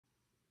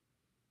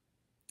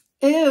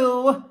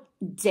Ew,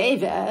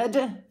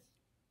 David.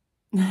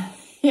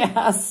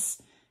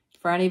 Yes,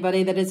 for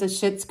anybody that is a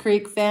Schitt's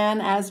Creek fan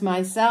as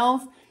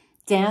myself,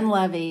 Dan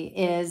Levy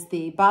is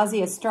the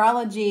Bazi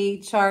Astrology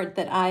chart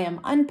that I am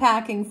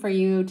unpacking for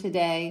you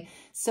today.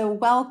 So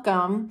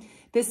welcome.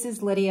 This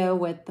is Lydia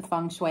with the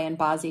Feng Shui and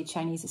Bazi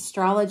Chinese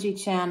Astrology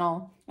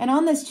channel. And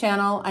on this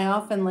channel, I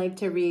often like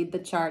to read the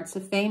charts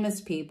of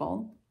famous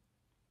people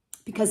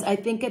because I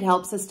think it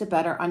helps us to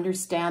better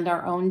understand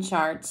our own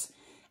charts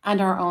and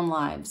our own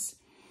lives.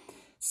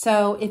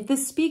 So if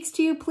this speaks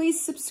to you, please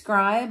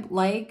subscribe,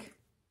 like,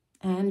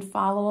 and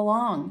follow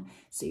along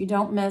so you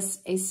don't miss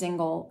a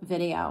single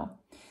video.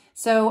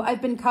 So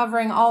I've been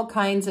covering all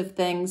kinds of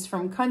things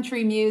from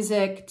country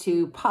music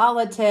to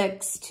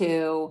politics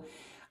to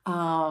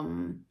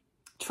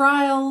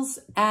trials,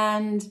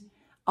 and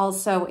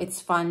also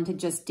it's fun to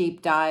just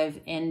deep dive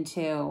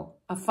into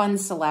a fun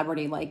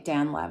celebrity like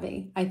Dan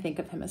Levy. I think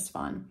of him as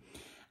fun.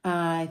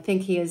 I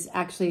think he is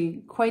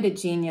actually quite a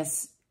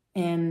genius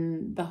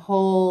in the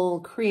whole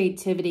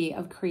creativity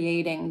of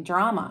creating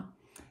drama.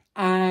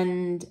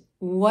 And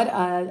what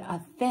a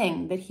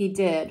thing that he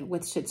did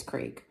with Schitt's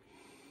Creek.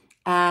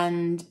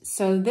 And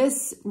so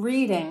this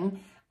reading,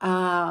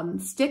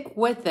 stick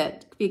with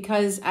it,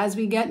 because as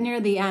we get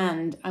near the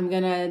end, I'm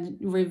going to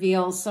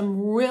reveal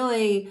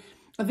a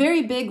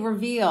very big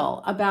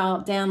reveal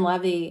about Dan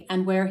Levy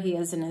and where he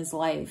is in his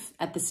life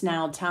at this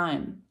now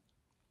time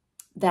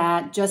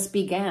that just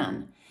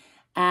began,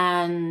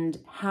 and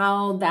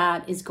how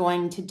that is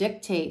going to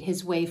dictate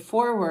his way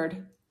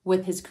forward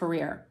with his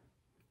career.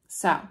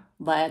 So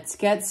let's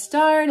get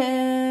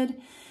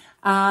started.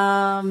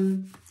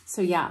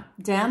 So yeah,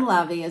 Dan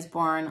Levy is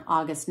born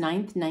August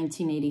 9th,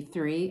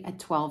 1983 at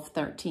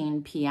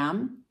 12:13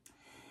 p.m.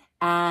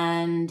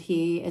 And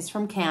he is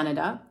from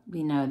Canada.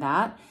 We know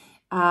that.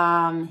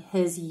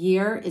 His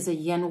year is a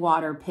yin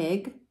water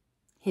pig.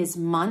 His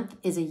month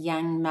is a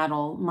yang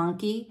metal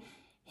monkey.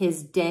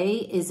 His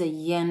day is a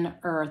yin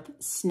earth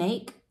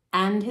snake,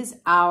 and his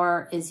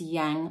hour is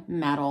yang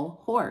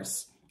metal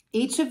horse.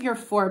 Each of your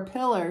 4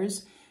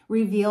 pillars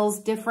reveals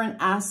different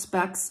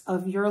aspects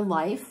of your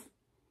life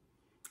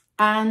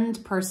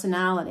and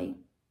personality.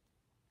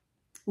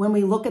 When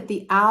we look at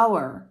the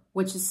hour,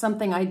 which is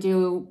something I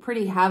do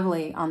pretty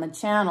heavily on the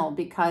channel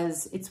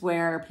because it's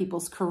where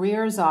people's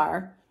careers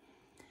are,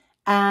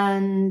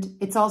 and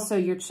it's also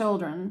your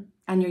children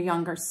and your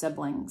younger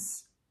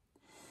siblings.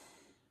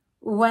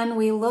 When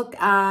we look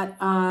at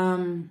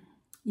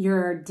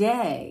your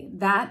day,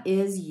 that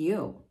is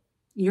you.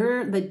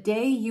 The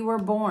day you were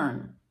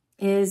born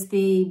is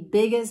the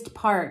biggest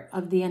part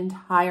of the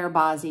entire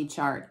Bazi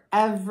chart.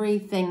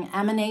 Everything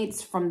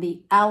emanates from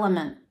the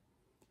element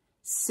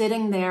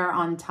sitting there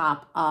on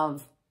top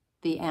of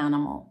the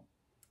animal.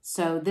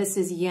 So this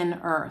is yin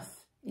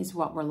earth is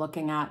what we're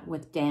looking at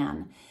with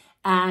Dan.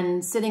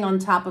 And sitting on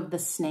top of the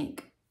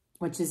snake,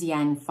 which is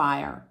yang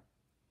fire.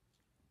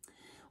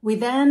 We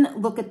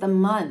then look at the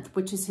month,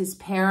 which is his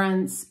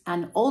parents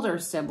and older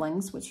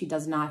siblings, which he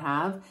does not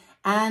have,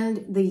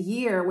 and the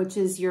year, which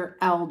is your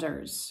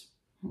elders.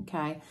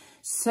 Okay,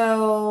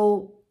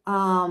 so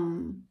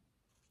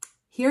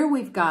here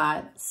we've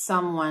got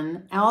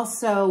someone,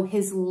 also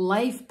his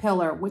life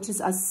pillar, which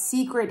is a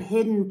secret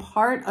hidden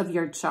part of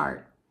your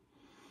chart.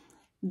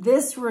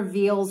 This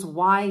reveals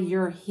why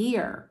you're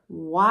here.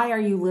 Why are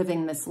you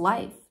living this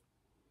life?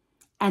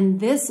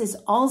 And this is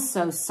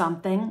also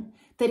something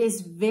that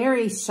is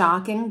very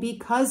shocking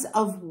because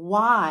of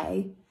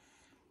why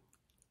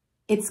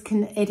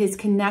it is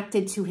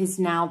connected to his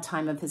now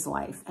time of his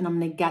life. And I'm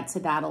going to get to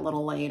that a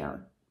little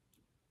later.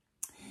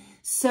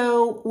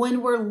 So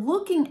when we're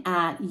looking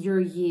at your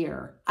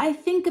year, I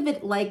think of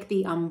it like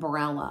the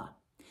umbrella.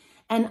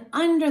 And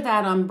under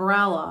that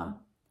umbrella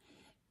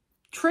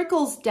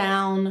trickles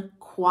down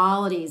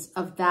qualities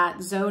of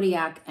that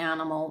zodiac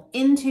animal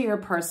into your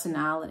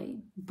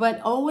personality,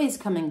 but always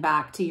coming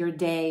back to your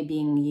day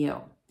being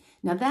you.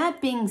 Now, that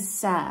being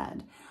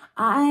said,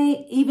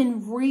 I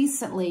even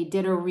recently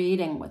did a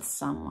reading with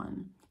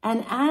someone.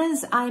 And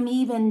as I'm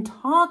even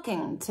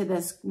talking to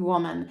this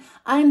woman,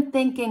 I'm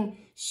thinking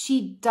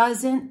she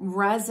doesn't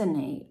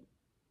resonate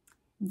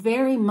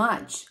very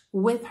much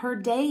with her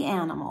day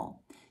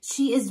animal.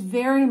 She is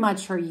very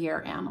much her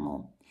year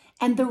animal.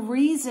 And the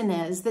reason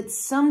is that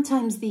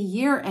sometimes the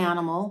year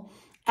animal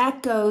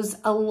echoes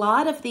a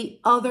lot of the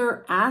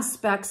other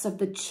aspects of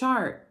the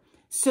chart,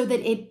 so that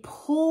it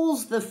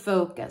pulls the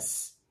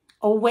focus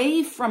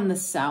away from the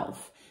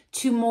self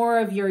to more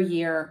of your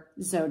year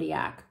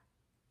zodiac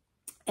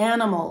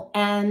animal.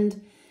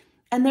 And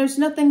there's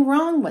nothing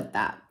wrong with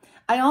that.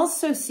 I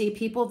also see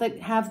people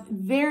that have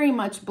very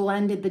much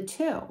blended the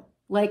two,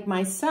 like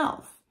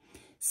myself.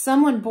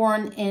 Someone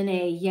born in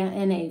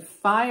a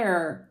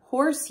fire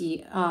horse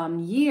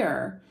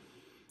year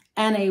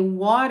and a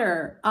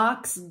water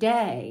ox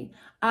day,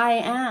 I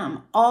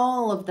am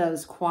all of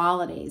those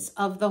qualities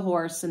of the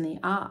horse and the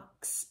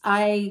ox.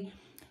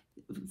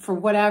 For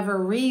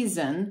whatever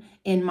reason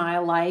in my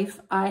life,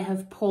 I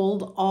have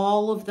pulled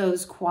all of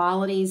those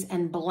qualities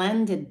and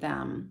blended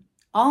them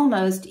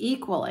almost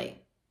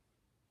equally.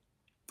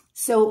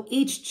 So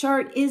each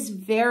chart is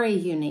very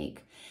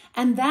unique.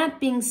 And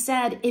that being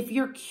said, if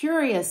you're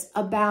curious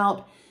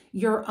about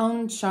your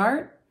own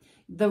chart,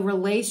 the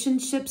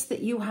relationships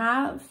that you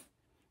have,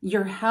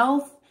 your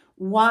health,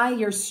 why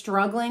you're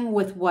struggling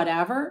with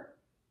whatever,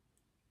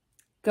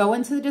 go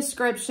into the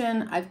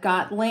description. I've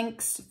got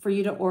links for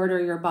you to order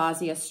your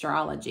Bazi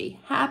Astrology.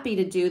 Happy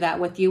to do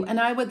that with you. And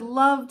I would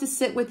love to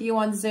sit with you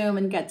on Zoom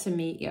and get to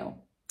meet you.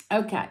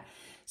 Okay.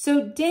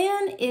 So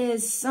Dan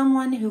is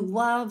someone who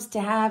loves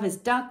to have his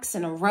ducks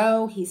in a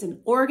row. He's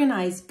an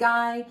organized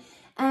guy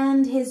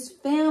and his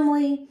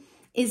family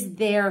is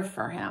there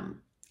for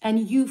him.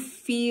 And you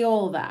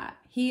feel that.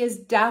 He is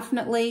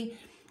definitely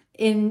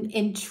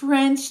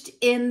entrenched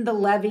in the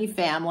Levy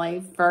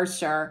family for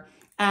sure.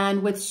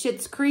 And with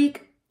Schitt's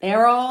Creek,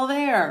 they're all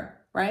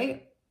there,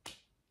 right?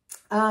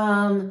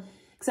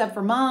 Except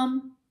for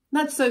Mom.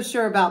 Not so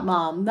sure about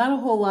Mom. Not a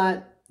whole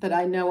lot that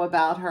I know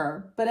about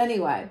her. But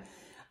anyway,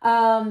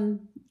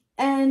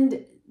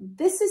 and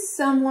this is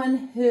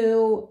someone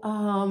who,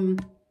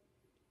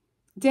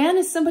 Dan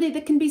is somebody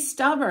that can be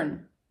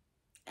stubborn.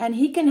 And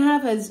he can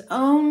have his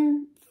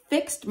own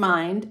fixed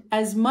mind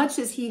as much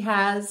as he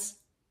has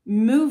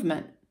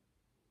movement.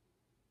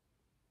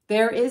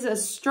 There is a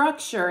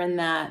structure in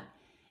that,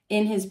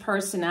 in his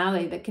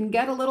personality, that can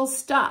get a little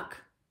stuck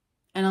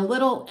and a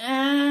little,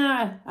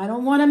 I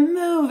don't want to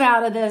move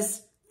out of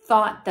this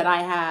thought that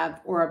I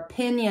have or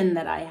opinion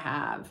that I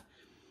have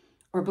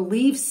or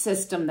belief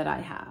system that I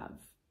have.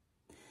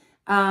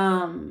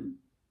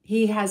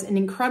 He has an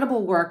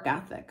incredible work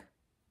ethic,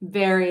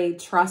 very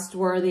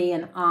trustworthy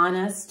and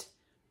honest.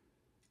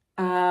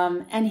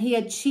 And he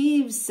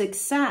achieves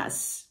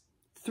success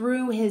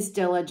through his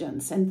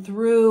diligence and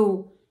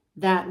through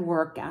that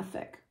work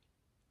ethic.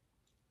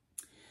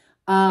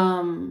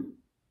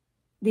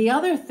 The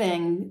other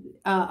thing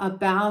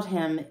about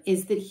him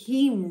is that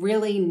he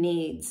really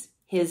needs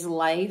his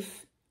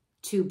life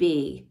to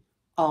be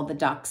all the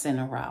ducks in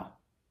a row.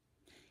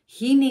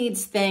 He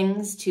needs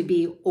things to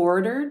be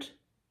ordered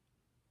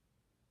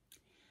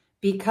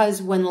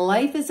because when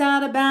life is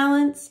out of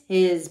balance,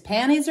 his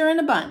panties are in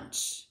a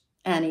bunch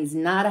and he's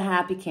not a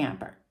happy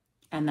camper.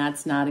 And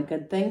that's not a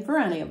good thing for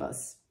any of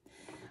us.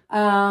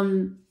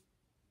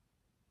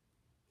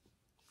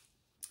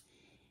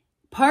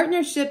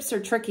 Partnerships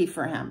are tricky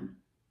for him,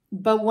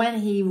 but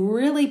when he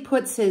really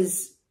puts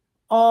his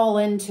all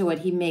into it,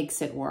 he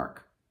makes it work.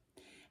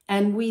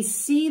 And we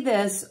see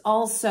this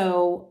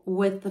also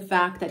with the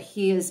fact that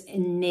he is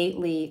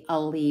innately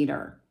a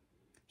leader.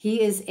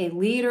 He is a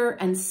leader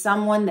and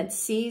someone that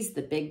sees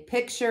the big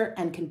picture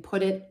and can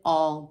put it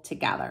all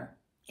together.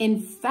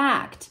 In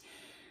fact,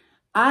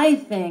 I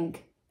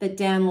think that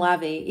Dan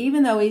Levy,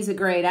 even though he's a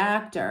great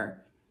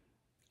actor,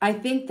 I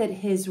think that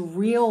his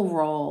real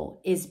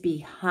role is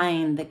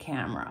behind the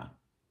camera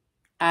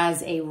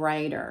as a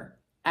writer,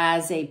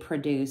 as a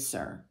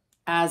producer,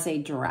 as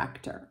a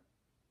director.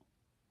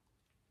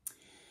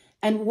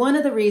 And one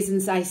of the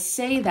reasons I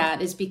say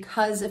that is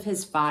because of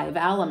his 5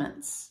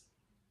 elements.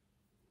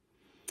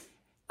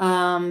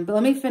 But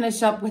let me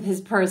finish up with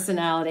his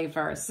personality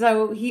first.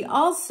 So he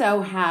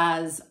also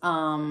has,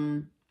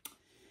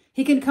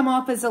 he can come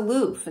off as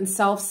aloof and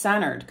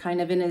self-centered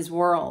kind of in his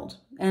world.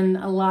 And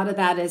a lot of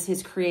that is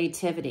his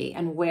creativity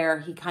and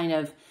where he kind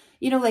of,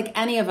 you know, like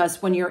any of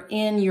us, when you're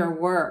in your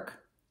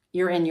work,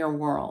 you're in your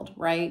world,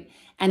 right?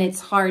 And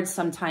it's hard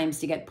sometimes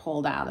to get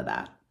pulled out of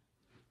that.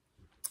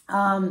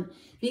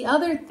 The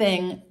other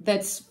thing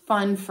that's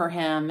fun for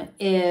him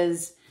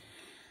is,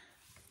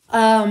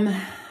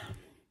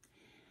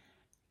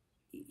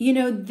 you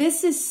know,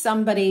 this is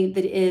somebody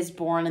that is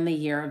born in the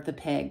year of the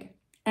pig.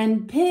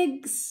 And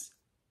pigs,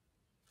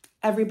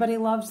 everybody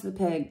loves the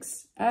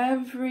pigs.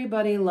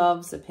 Everybody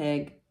loves a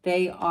pig.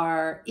 They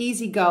are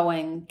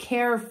easygoing,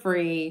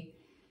 carefree,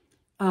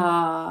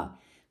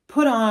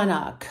 put on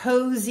a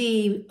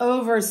cozy,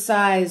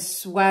 oversized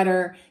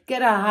sweater,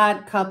 get a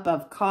hot cup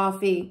of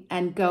coffee,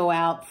 and go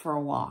out for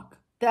a walk.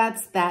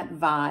 That's that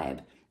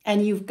vibe.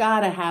 And you've got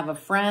to have a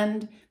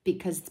friend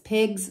because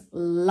pigs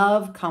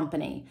love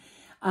company.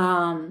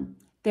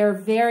 They're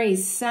very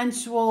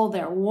sensual.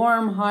 They're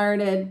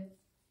warm-hearted.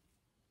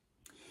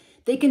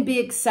 They can be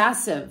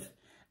excessive,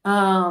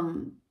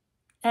 and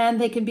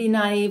they can be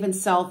naive and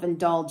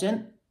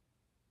self-indulgent.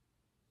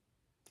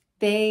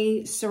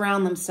 They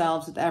surround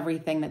themselves with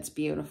everything that's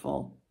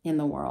beautiful in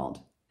the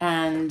world.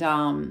 And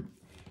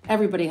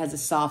everybody has a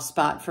soft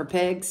spot for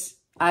pigs,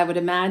 I would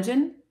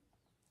imagine,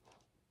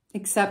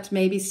 except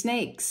maybe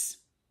snakes.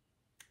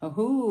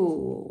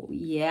 Oh,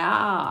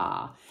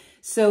 yeah.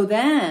 So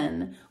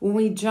then when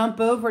we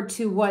jump over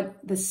to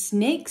what the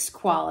snake's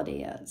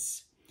quality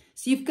is,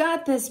 so you've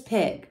got this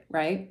pig,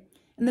 right?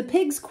 And the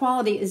pig's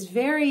quality is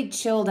very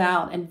chilled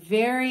out and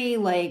very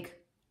like,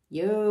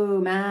 yo,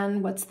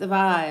 man, what's the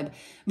vibe?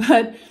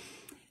 But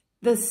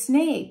the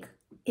snake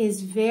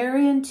is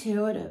very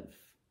intuitive,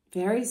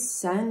 very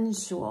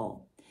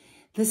sensual.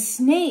 The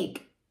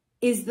snake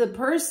is the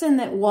person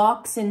that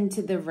walks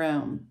into the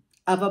room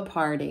of a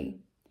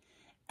party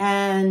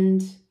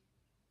and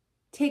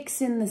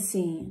takes in the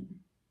scene,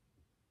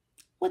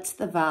 What's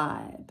the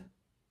vibe?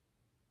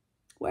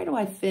 Where do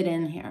I fit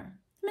in here?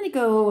 I'm going to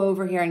go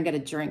over here and get a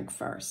drink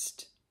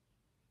first.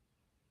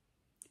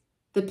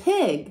 The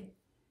pig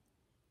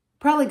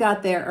probably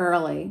got there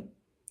early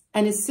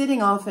and is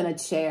sitting off in a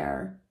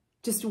chair,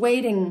 just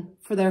waiting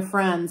for their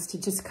friends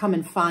to just come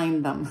and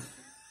find them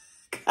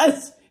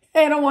because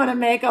they don't want to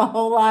make a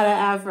whole lot of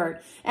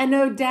effort. And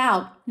no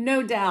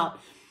doubt,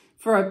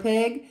 for a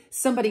pig,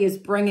 somebody is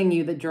bringing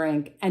you the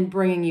drink and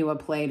bringing you a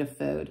plate of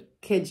food.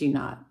 Kid you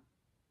not.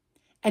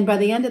 And by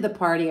the end of the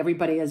party,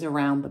 everybody is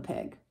around the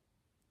pig.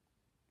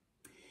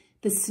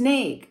 The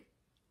snake,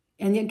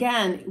 and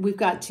again, we've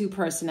got two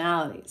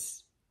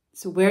personalities.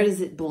 So where does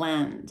it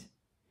blend?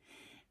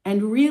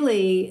 And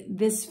really,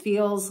 this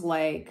feels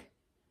like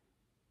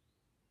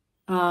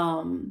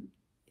someone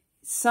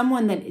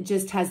that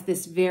just has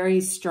this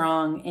very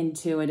strong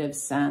intuitive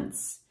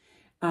sense,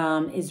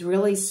 is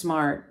really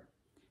smart,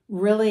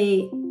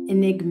 really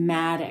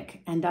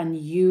enigmatic and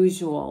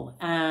unusual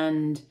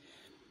and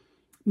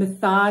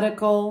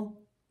methodical.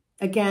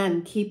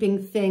 Again,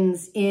 keeping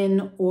things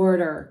in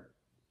order.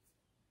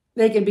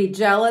 They could be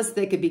jealous,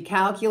 they could be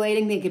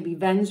calculating, they could be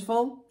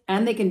vengeful,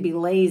 and they can be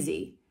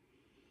lazy.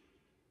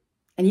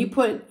 And you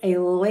put a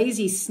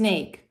lazy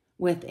snake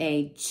with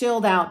a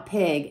chilled out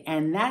pig,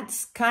 and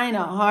that's kind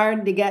of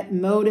hard to get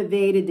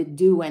motivated to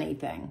do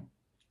anything.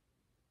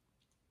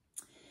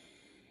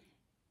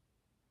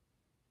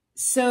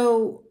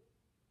 So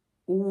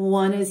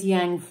one is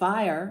yang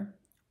fire,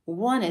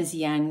 one is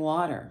yang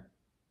water.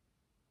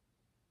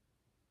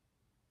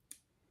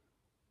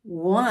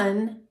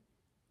 One,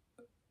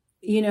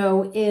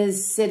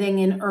 is sitting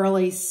in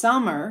early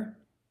summer,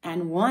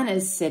 and one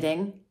is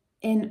sitting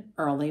in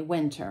early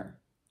winter.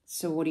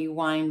 So what do you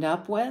wind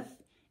up with?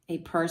 A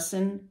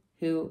person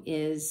who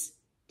is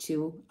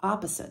two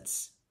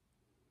opposites.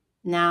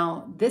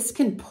 Now, this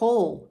can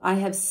pull. I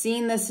have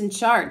seen this in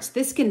charts.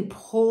 This can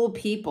pull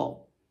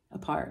people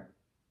apart.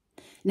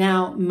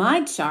 Now,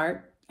 my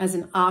chart as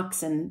an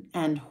ox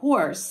and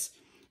horse,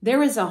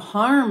 there is a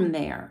harm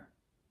there.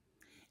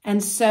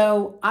 And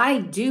so I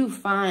do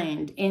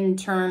find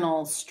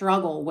internal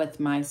struggle with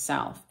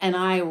myself. And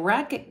I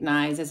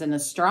recognize as an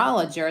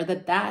astrologer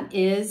that that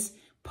is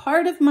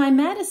part of my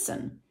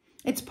medicine.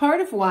 It's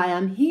part of why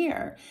I'm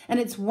here. And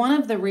it's one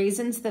of the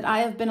reasons that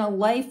I have been a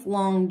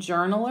lifelong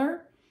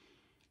journaler.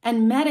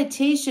 And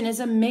meditation is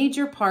a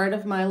major part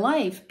of my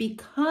life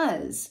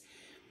because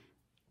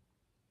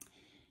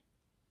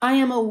I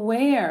am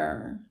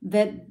aware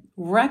that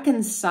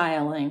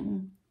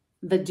reconciling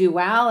the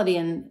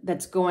duality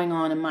that's going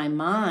on in my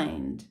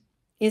mind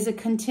is a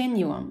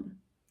continuum.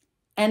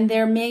 And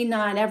there may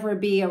not ever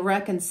be a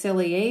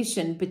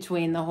reconciliation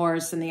between the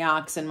horse and the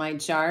ox in my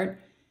chart,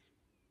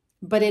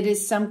 but it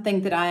is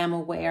something that I am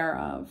aware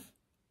of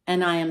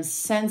and I am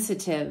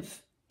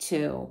sensitive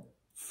to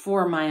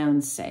for my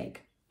own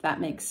sake.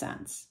 That makes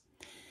sense.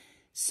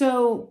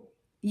 So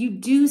you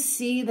do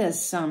see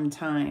this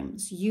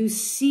sometimes. You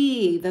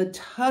see the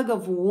tug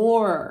of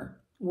war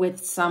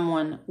with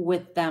someone,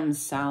 with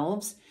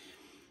themselves.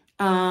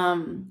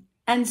 And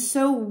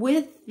so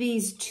with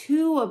these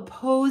two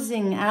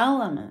opposing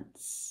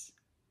elements,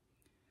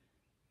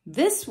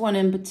 this one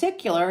in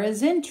particular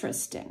is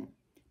interesting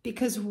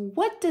because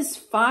what does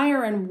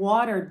fire and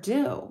water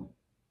do?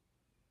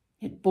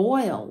 It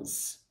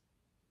boils.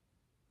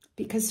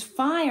 Because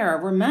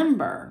fire,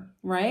 remember,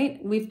 right?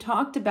 We've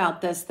talked about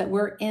this, that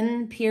we're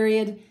in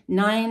period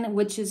 9,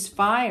 which is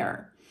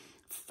fire.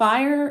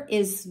 Fire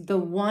is the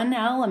one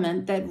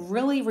element that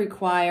really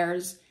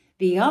requires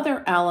the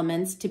other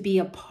elements to be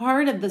a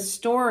part of the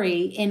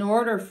story in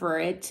order for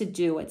it to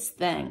do its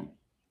thing.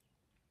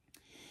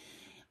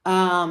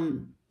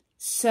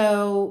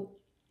 So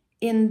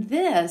in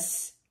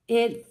this,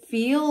 it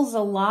feels a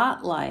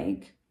lot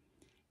like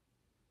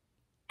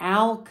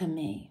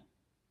alchemy.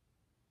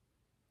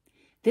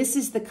 This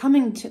is the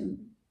coming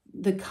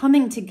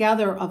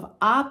together of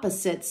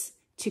opposites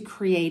to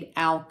create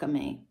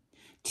alchemy,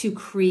 to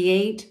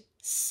create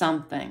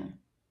something.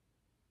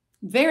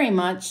 Very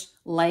much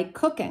like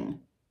cooking,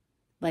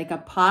 like a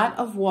pot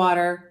of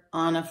water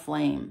on a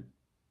flame,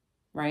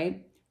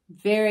 right?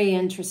 Very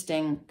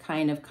interesting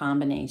kind of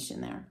combination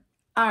there.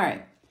 All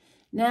right.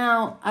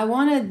 Now, I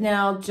want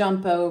to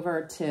jump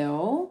over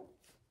to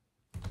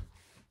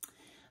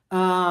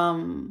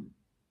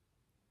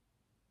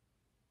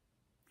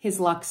his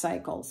luck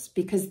cycles,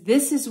 because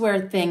this is where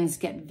things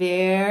get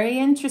very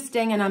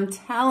interesting. And I'm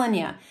telling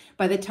you,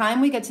 by the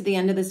time we get to the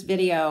end of this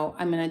video,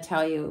 I'm going to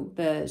tell you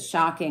the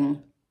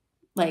shocking,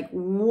 like,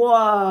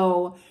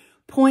 whoa,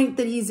 point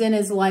that he's in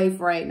his life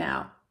right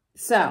now.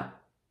 So,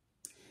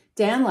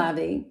 Dan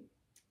Levy,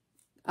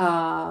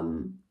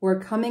 we're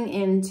coming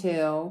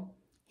into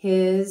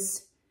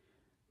his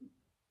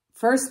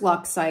first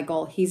luck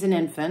cycle. He's an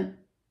infant,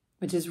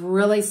 which is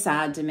really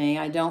sad to me.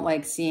 I don't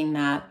like seeing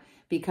that,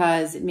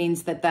 because it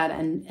means that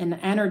an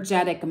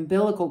energetic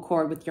umbilical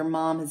cord with your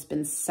mom has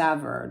been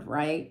severed,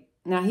 right?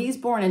 Now, he's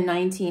born in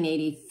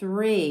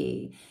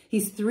 1983.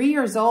 He's 3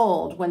 years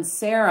old when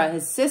Sarah,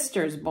 his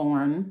sister's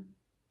born.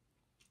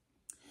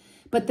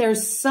 But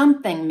there's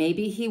something,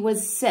 maybe he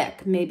was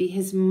sick, maybe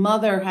his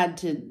mother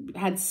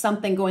had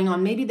something going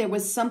on, maybe there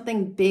was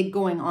something big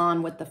going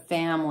on with the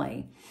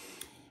family.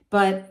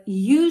 But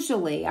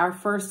usually our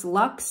first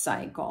luck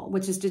cycle,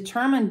 which is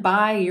determined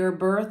by your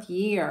birth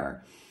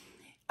year,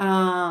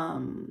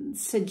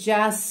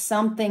 suggests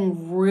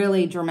something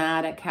really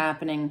dramatic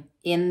happening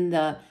in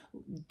the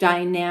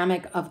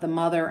dynamic of the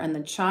mother and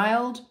the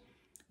child,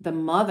 the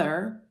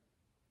mother,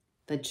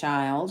 the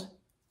child,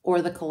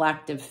 or the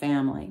collective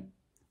family.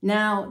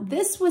 Now,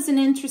 this was an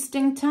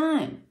interesting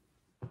time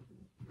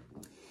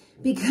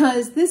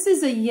because this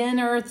is a yin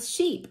earth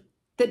sheep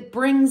that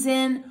brings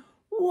in,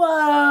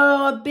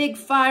 whoa, a big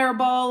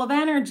fireball of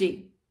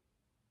energy,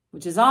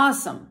 which is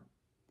awesome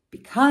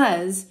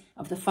because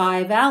of the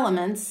 5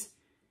 elements.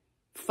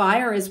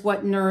 Fire is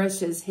what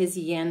nourishes his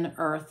yin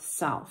earth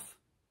self,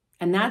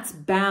 and that's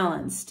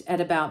balanced at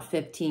about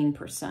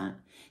 15%.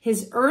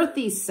 His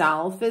earthy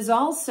self is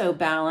also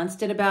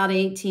balanced at about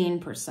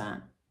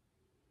 18%.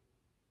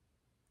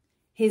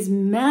 His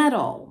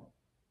metal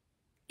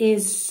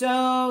is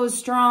so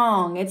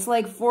strong. It's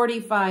like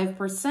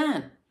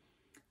 45%.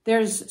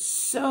 There's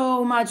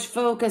so much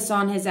focus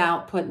on his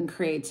output and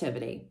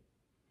creativity.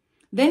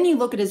 Then you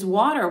look at his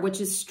water,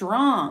 which is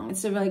strong.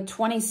 It's like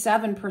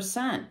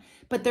 27%,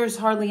 but there's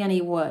hardly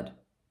any wood.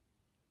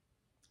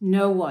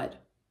 No wood,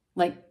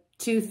 like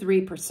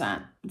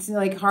 2-3%. It's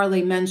like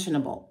hardly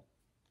mentionable.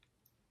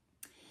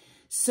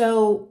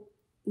 So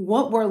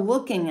what we're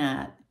looking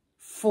at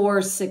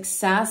for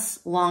success,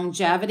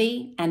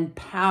 longevity, and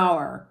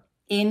power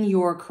in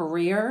your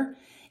career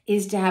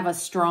is to have a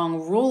strong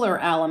ruler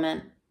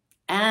element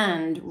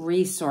and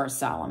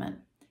resource element.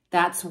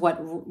 That's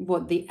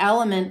what the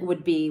element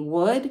would be,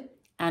 wood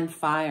and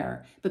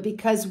fire. But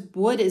because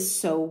wood is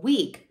so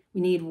weak,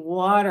 we need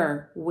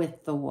water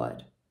with the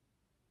wood.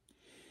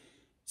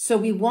 So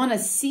we want to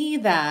see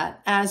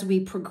that as we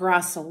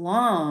progress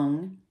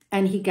along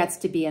and he gets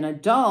to be an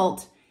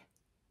adult,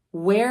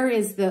 where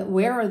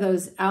are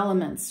those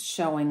elements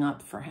showing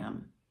up for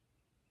him?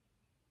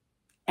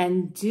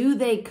 And do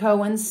they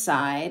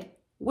coincide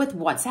with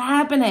what's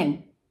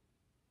happening?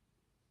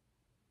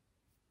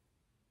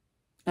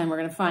 And we're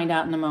going to find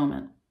out in a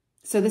moment.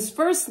 So this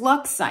first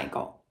luck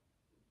cycle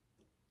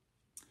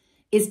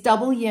is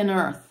double yin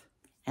earth.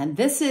 And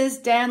this is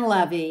Dan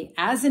Levy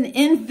as an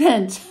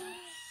infant.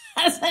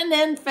 As an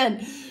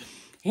infant.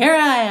 Here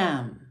I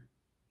am.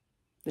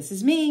 This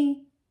is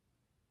me.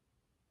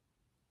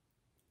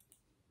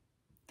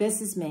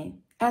 This is me.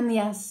 And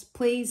yes,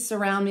 please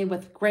surround me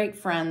with great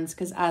friends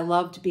because I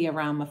love to be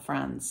around my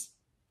friends.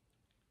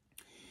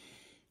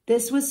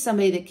 This was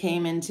somebody that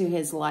came into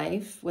his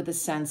life with a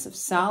sense of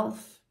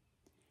self,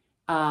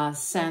 a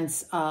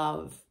sense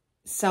of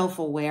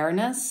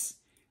self-awareness,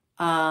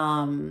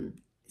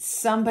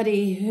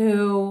 somebody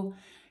who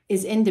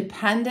is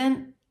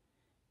independent,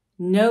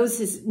 knows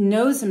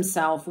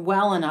himself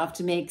well enough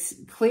to make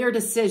clear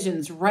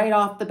decisions right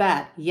off the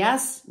bat.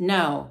 Yes,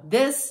 no,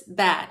 this,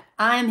 that,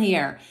 I'm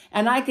here.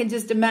 And I can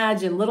just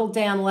imagine little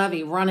Dan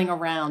Levy running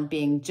around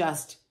being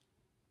just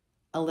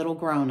a little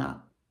grown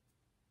up.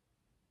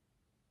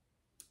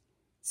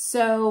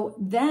 So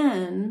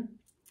then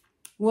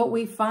what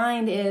we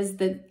find is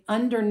that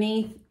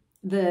underneath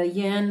the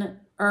yin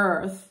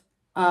earth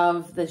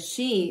of the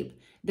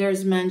sheep,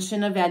 there's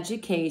mention of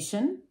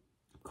education.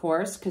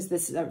 Course, because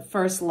this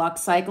first luck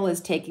cycle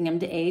is taking him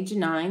to age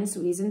 9,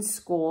 so he's in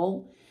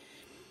school.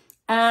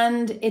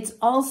 And it's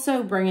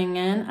also bringing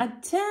in a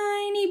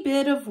tiny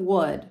bit of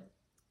wood.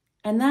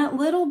 And that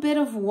little bit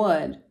of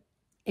wood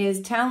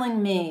is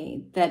telling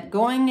me that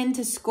going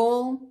into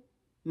school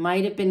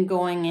might have been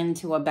going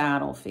into a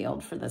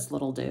battlefield for this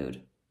little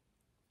dude.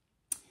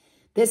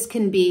 This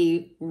can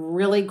be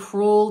really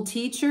cruel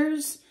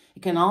teachers.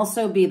 It can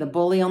also be the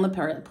bully on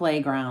the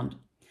playground.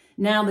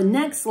 Now, the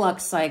next luck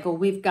cycle,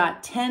 we've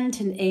got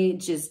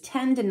ages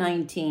 10 to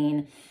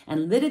 19,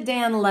 and Lydia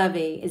Dan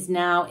Levy is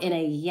now in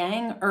a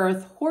Yang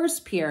Earth horse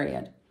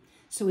period.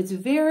 So it's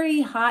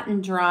very hot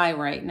and dry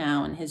right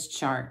now in his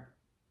chart.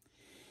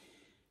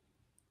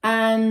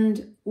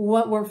 And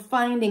what we're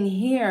finding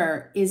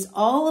here is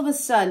all of a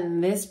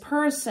sudden, this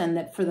person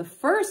that for the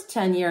first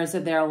 10 years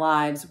of their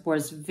lives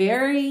was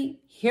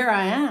very, here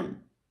I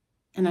am,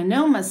 and I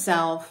know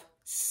myself,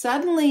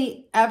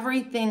 suddenly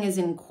everything is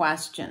in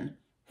question.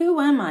 Who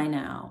am I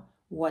now?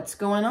 What's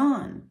going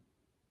on?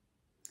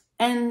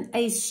 And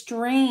a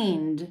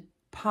strained,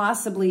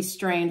 possibly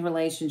strained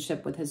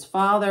relationship with his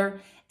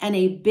father and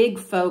a big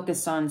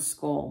focus on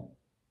school.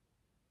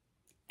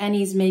 And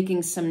he's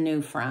making some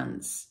new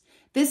friends.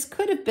 This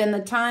could have been the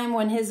time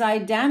when his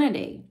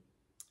identity,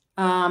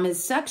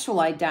 his sexual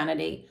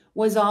identity,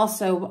 was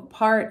also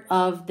part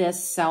of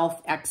this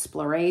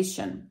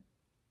self-exploration.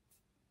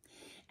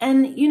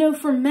 And, you know,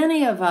 for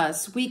many of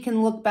us, we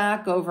can look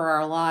back over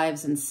our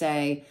lives and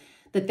say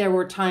that there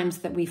were times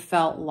that we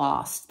felt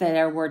lost, that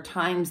there were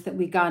times that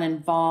we got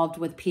involved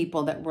with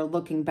people that we're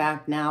looking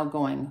back now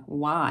going,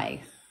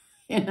 why?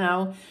 You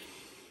know?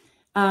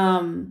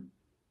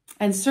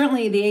 And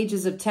certainly the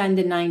ages of 10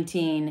 to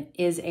 19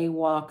 is a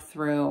walk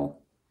through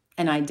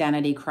an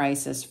identity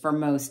crisis for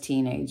most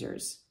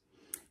teenagers.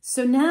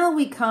 So now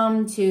we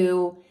come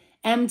to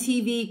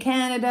MTV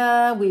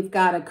Canada. We've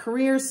got a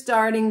career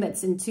starting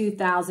that's in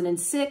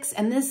 2006,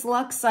 and this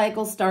luck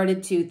cycle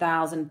started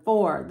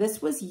 2004.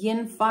 This was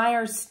Yin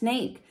Fire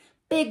Snake.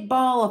 Big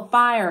ball of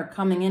fire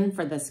coming in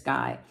for this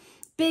guy.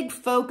 Big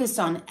focus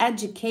on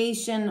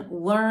education,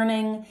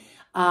 learning,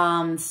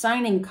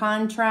 signing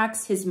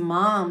contracts. His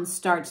mom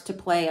starts to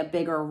play a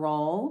bigger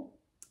role.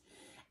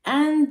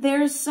 And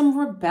there's some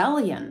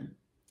rebellion.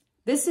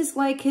 This is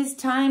like his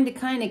time to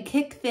kind of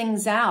kick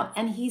things out.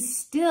 And he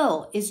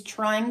still is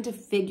trying to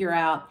figure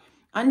out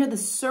under the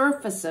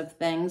surface of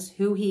things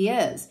who he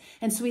is.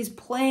 And so he's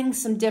playing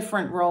some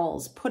different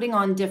roles, putting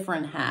on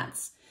different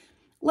hats.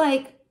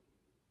 Like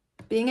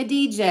being a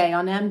DJ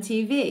on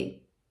MTV.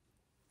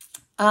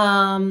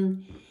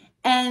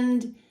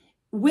 And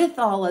with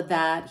all of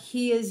that,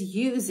 he is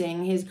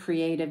using his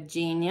creative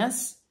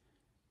genius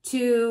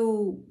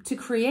to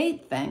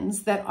create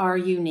things that are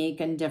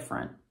unique and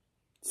different.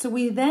 So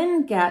we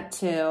then get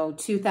to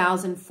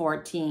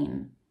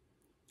 2014,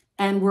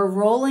 and we're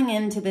rolling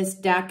into this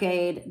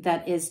decade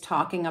that is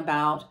talking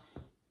about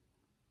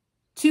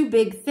two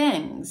big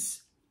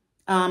things,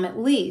 at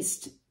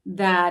least,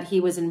 that he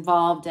was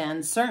involved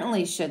in,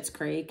 certainly Schitt's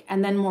Creek,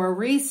 and then more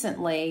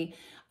recently,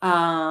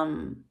 a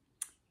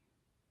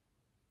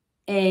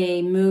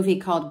movie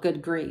called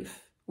Good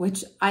Grief,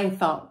 which I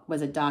thought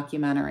was a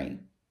documentary.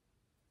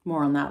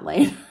 More on that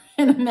later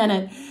in a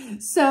minute.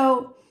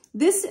 So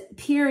this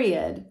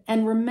period,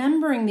 and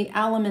remembering the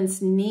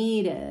elements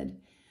needed,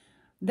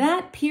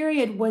 that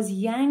period was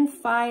Yang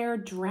Fire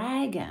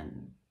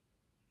Dragon.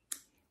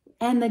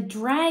 And the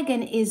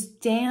dragon is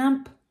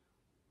damp,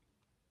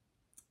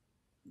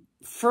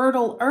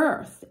 fertile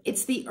earth.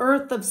 It's the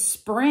earth of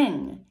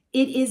spring.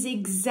 It is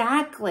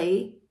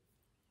exactly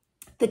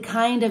the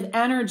kind of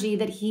energy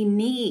that he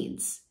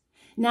needs.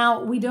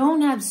 Now, we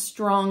don't have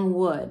strong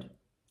wood,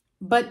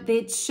 but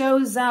it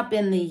shows up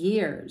in the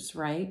years,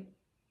 right?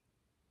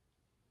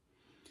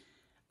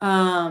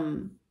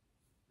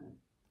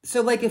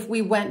 So like if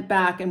we went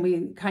back and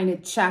we kind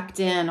of checked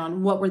in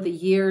on what were the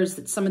years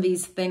that some of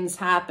these things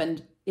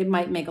happened, it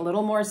might make a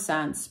little more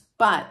sense.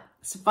 But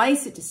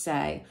suffice it to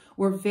say,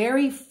 we're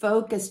very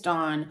focused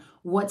on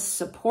what's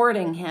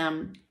supporting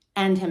him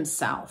and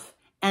himself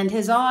and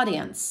his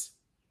audience.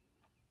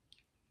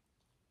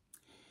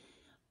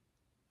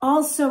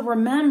 Also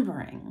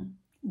remembering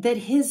that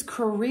his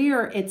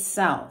career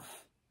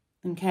itself,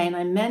 okay, and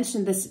I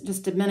mentioned this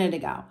just a minute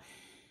ago,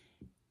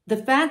 the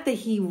fact that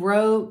he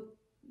wrote,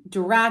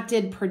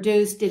 directed,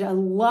 produced, did a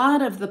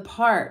lot of the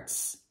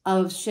parts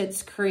of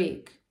Schitt's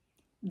Creek,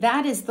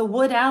 that is the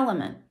wood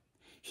element.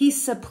 He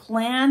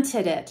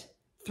supplanted it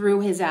through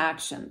his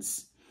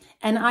actions.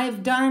 And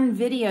I've done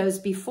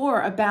videos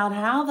before about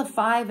how the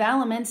 5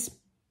 elements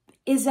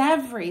is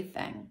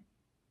everything.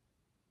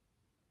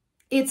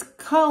 It's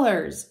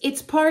colors,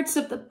 it's parts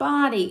of the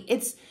body,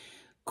 it's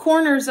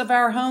corners of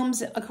our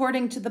homes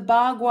according to the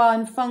Bagua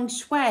and Feng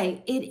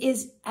Shui. It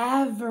is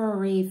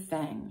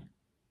everything.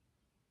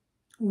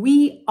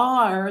 We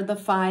are the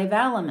 5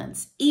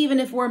 elements.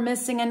 Even if we're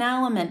missing an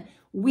element,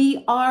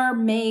 we are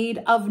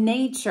made of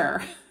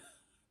nature.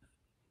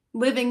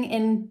 Living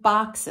in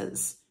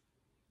boxes,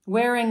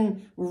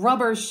 wearing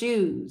rubber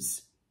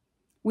shoes.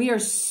 We are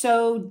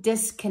so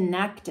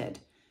disconnected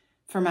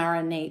from our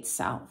innate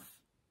self.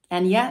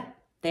 And yet,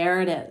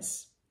 there it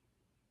is.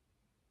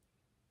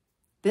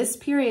 This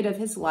period of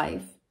his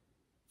life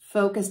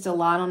focused a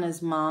lot on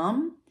his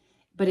mom,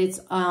 but it's,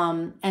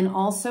 and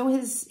also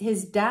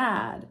his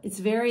dad. It's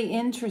very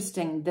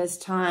interesting this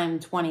time,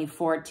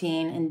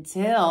 2014,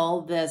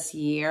 until this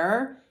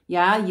year.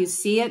 Yeah, you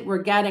see it,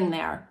 we're getting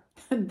there.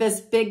 This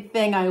big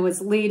thing I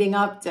was leading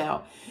up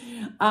to.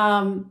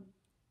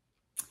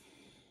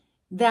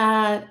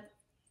 That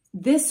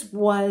this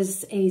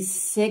was a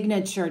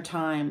signature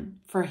time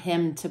for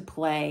him to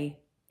play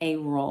a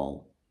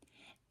role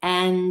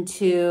and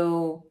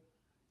to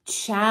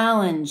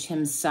challenge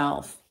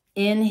himself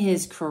in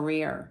his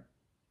career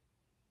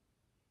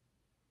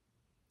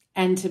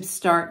and to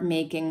start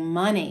making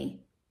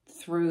money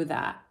through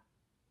that.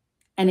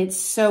 And it's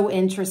so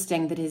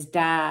interesting that his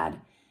dad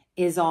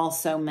is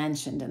also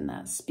mentioned in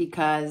this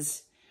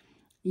because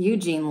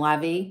Eugene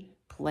Levy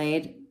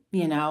played,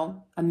 you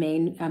know, a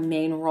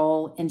main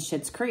role in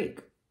Schitt's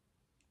Creek.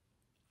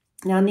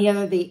 Now, on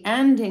the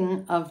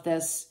ending of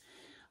this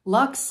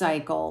luck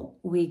cycle,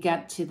 we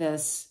get to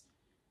this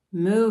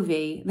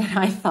movie that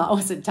I thought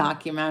was a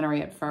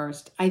documentary at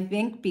first. I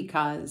think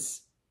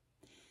because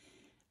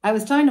I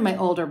was talking to my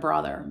older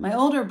brother. My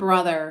older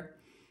brother,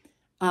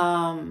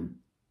 I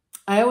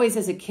always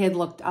as a kid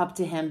looked up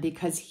to him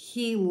because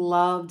he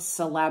loved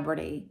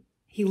celebrity.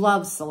 He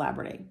loves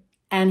celebrity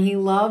and he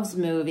loves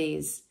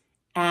movies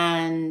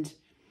and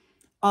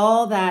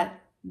all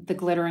that, the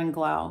glitter and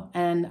glow.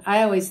 And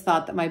I always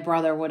thought that my older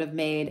brother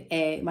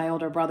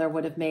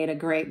would have made a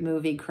great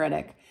movie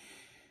critic.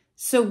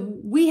 So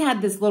we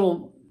had this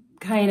little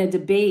kind of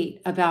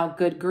debate about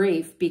Good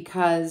Grief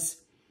because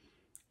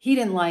he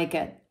didn't like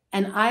it.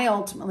 And I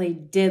ultimately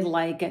did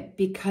like it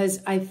because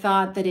I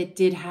thought that it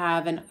did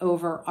have an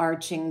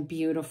overarching,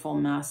 beautiful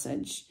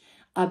message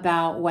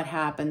about what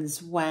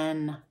happens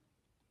when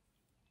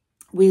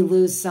we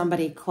lose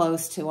somebody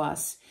close to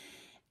us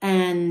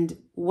and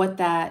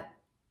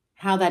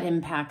how that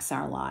impacts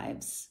our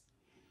lives.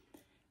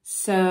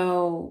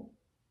 So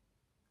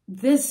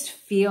this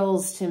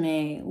feels to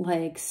me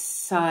like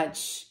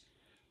such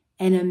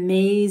an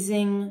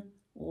amazing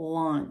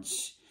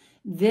launch.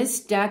 This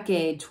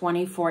decade,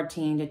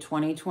 2014 to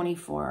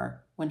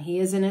 2024, when he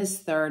is in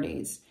his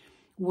 30s,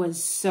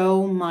 was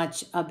so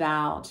much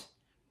about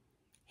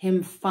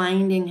him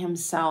finding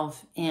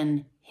himself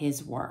in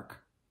his work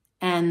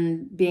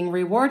and being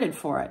rewarded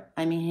for it.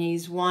 I mean,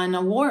 he's won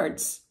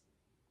awards.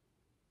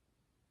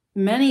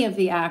 Many of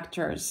the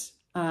actors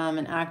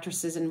and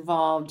actresses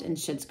involved in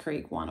Schitt's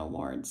Creek won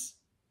awards.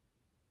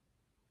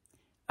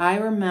 I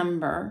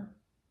remember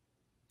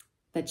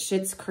that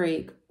Schitt's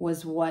Creek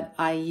was what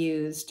I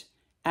used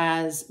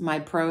as my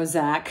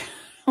Prozac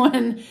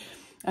when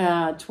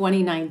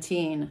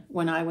 2019,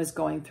 when I was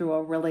going through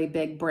a really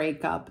big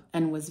breakup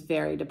and was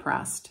very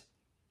depressed.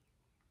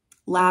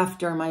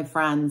 Laughter, my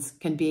friends,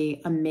 can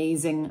be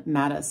amazing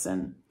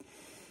medicine.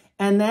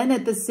 And then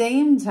at the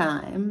same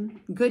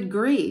time, Good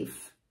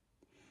Grief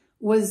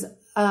was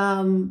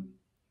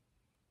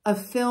a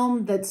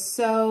film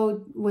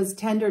that was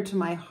tender to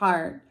my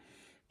heart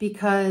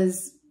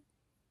because,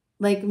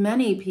 like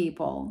many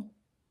people,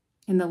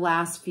 in the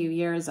last few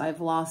years,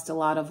 I've lost a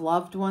lot of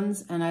loved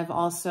ones, and I've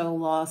also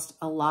lost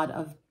a lot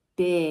of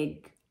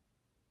big,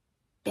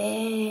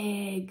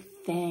 big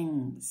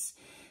things.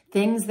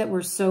 Things that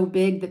were so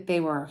big that they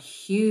were a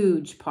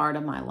huge part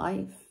of my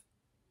life,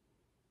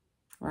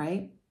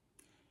 right?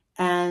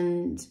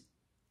 And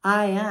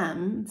I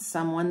am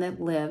someone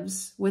that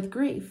lives with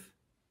grief.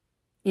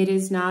 It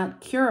is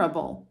not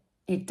curable.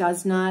 It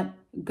does not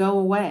go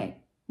away.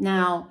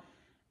 Now,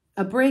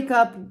 a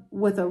breakup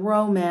with a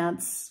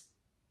romance,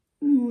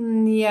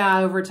 yeah,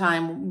 over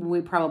time,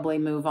 we probably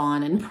move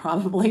on and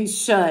probably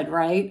should,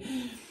 right?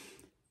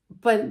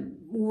 But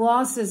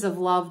losses of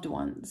loved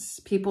ones,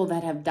 people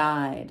that have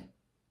died,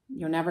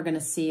 you're never going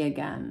to see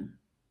again.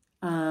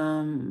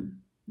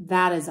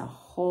 That is a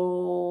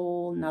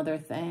whole nother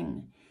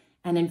thing.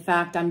 And in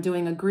fact, I'm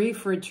doing a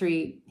grief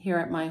retreat here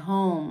at my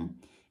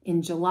home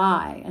in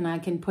July, and I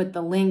can put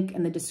the link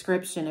in the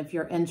description if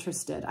you're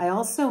interested. I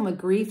also am a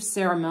grief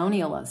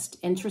ceremonialist,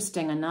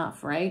 interesting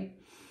enough, right?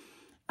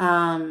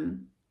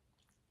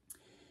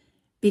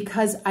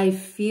 Because I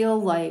feel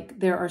like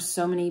there are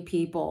so many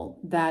people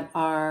that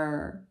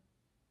are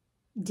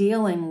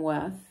dealing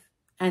with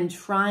and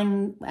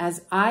trying,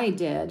 as I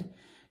did,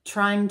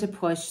 trying to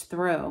push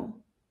through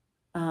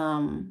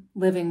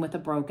living with a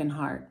broken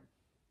heart.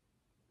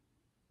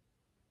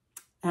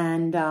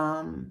 And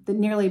that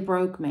nearly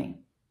broke me.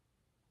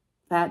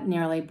 That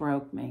nearly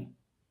broke me.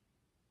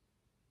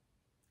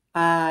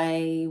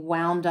 I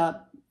wound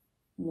up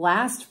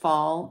last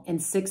fall in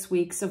 6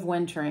 weeks of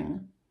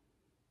wintering,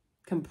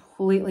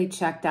 completely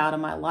checked out of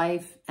my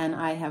life, and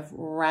I have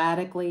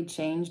radically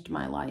changed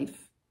my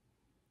life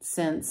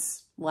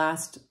since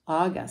last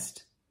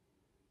August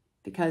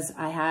because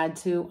I had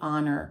to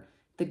honor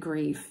the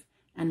grief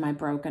and my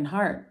broken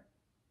heart.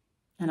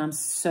 And I'm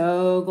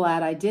so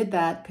glad I did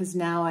that because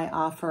now I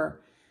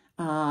offer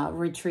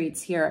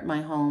retreats here at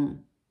my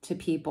home to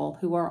people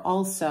who are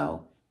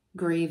also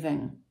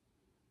grieving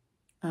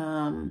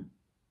or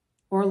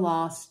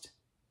lost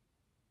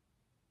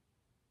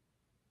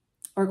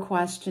or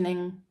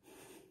questioning.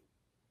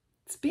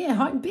 It's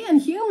being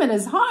human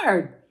is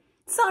hard.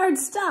 It's hard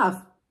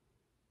stuff.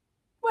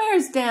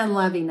 Where's Dan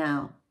Levy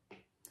now?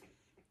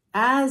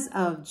 As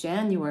of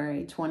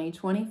January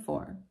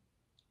 2024,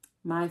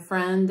 my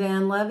friend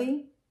Dan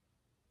Levy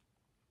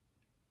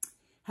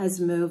has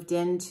moved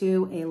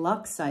into a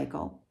luck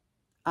cycle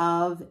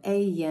of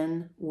a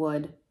yin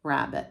wood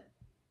rabbit.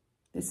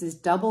 This is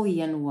double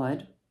yin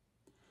wood.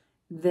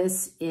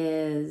 This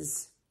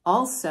is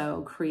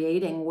also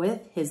creating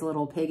with his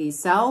little piggy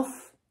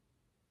self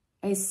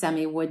a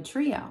semi-wood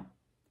trio.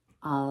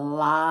 A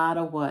lot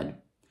of wood.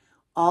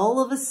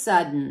 All of a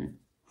sudden,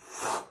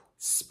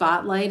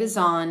 spotlight is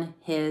on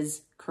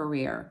his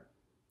career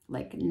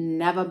like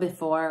never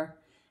before.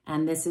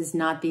 And this is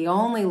not the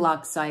only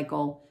luck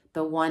cycle.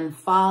 The one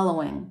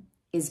following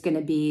is going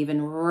to be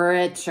even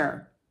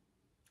richer.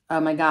 Oh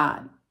my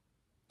God.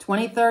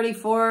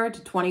 2034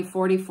 to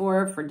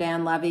 2044 for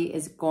Dan Levy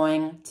is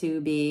going to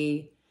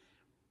be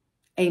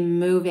a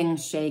moving,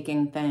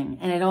 shaking thing.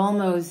 And it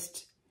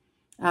almost,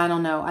 I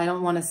don't know, I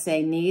don't want to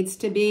say needs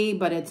to be,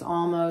 but it's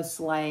almost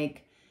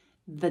like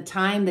the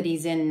time that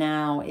he's in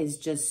now is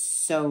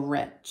just so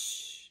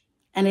rich.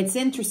 And it's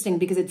interesting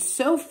because it's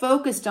so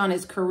focused on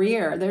his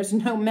career. There's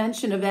no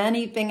mention of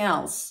anything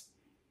else.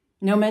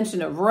 No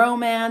mention of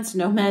romance,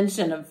 no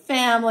mention of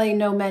family,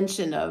 no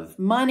mention of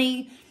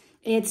money.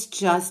 It's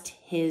just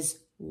his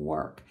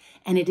work.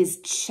 And it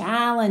is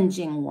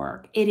challenging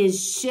work. It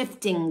is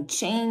shifting,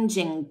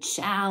 changing,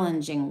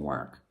 challenging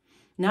work.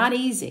 Not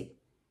easy.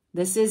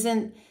 This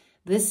isn't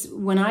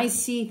When I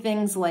see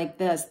things like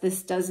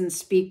this doesn't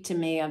speak to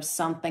me of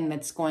something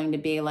that's going to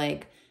be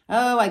like,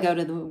 oh, I go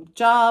to the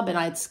job and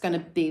it's going to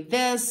be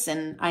this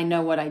and I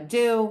know what I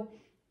do.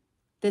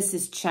 This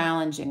is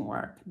challenging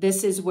work.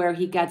 This is where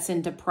he gets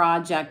into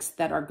projects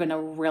that are going to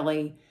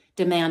really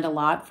demand a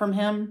lot from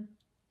him.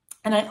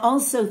 And I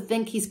also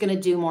think he's going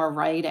to do more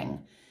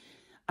writing.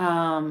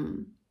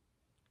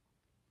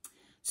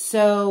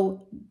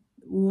 So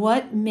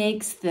what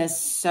makes this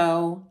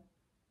so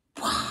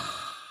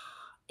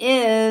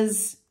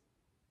is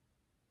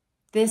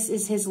this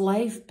is his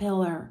life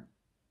pillar.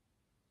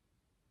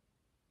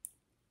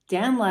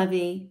 Dan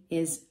Levy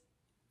is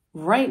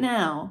right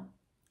now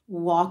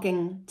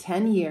walking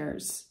 10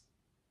 years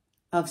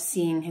of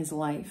seeing his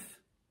life.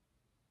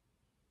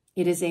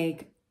 You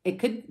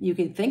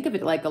could think of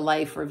it like a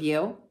life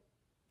review,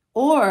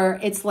 or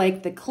it's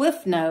like the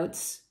cliff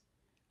notes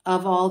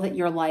of all that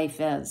your life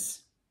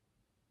is.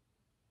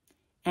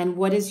 And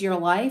what is your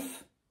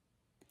life?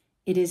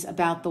 It is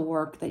about the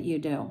work that you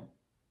do.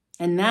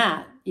 And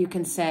that, you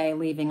can say,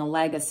 leaving a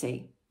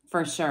legacy,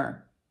 for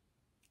sure.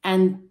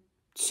 And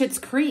Schitt's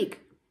Creek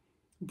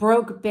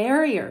broke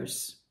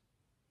barriers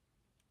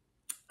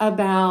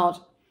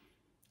about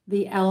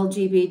the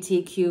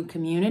LGBTQ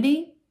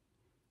community,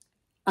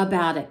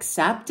 about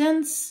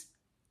acceptance,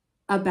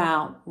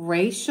 about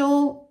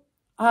racial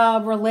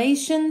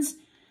relations,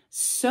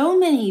 so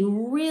many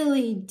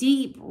really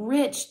deep,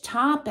 rich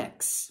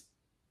topics.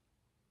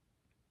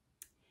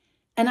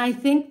 And I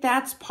think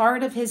that's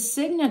part of his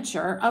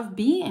signature of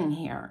being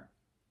here.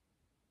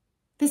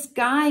 This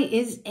guy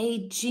is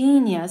a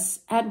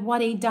genius at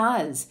what he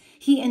does.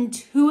 He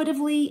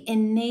intuitively,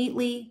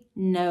 innately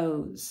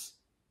knows.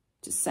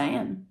 Just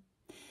saying.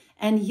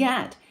 And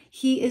yet,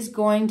 he is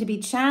going to be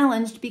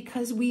challenged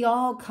because we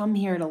all come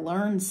here to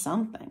learn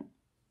something.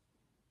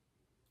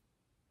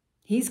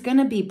 He's going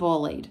to be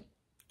bullied.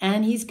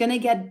 And he's going to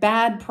get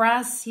bad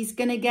press.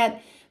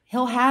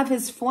 He'll have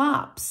his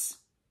flops.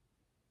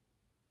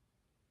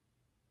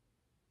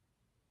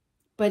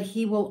 But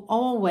he will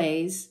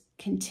always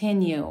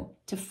continue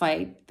to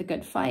fight the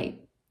good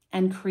fight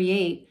and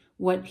create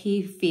what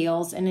he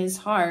feels in his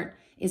heart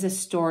is a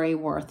story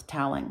worth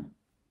telling.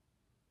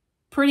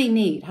 Pretty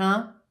neat,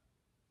 huh?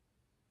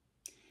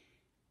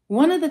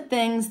 One of the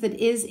things that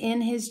is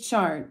in his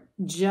chart,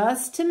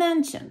 just to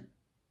mention,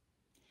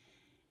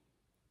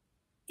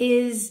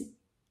 is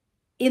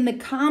in the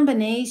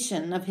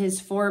combination of his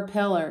 4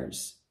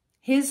 pillars.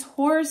 His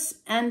horse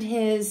and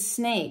his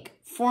snake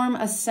form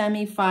a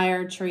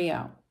semi-fire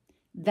trio.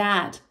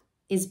 That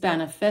is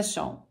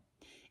beneficial.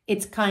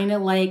 It's kind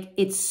of like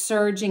it's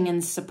surging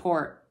in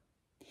support.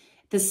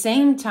 At the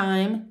same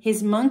time,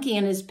 his monkey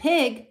and his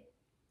pig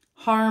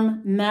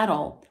harm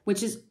metal,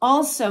 which is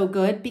also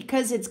good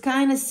because it's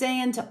kind of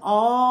saying to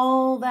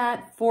all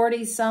that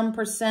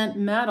 40-some%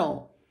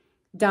 metal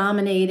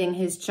dominating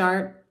his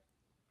chart,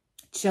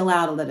 chill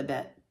out a little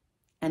bit.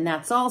 And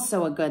that's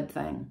also a good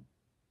thing.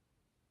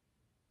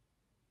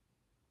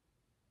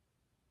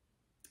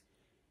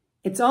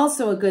 It's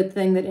also a good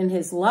thing that in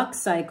his luck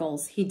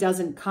cycles, he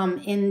doesn't come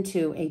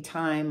into a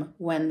time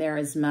when there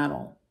is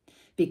metal,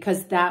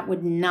 because that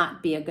would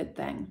not be a good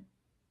thing.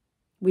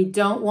 We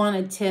don't want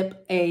to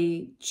tip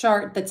a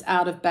chart that's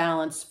out of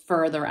balance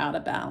further out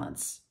of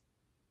balance.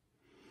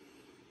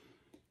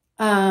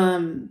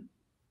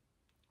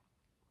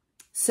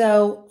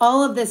 So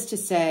all of this to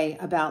say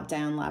about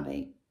Dan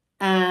Levy,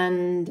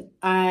 and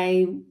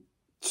I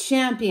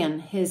champion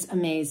his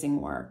amazing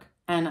work.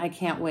 And I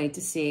can't wait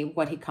to see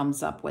what he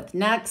comes up with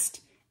next.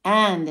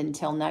 And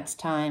until next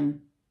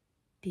time,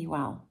 be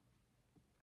well.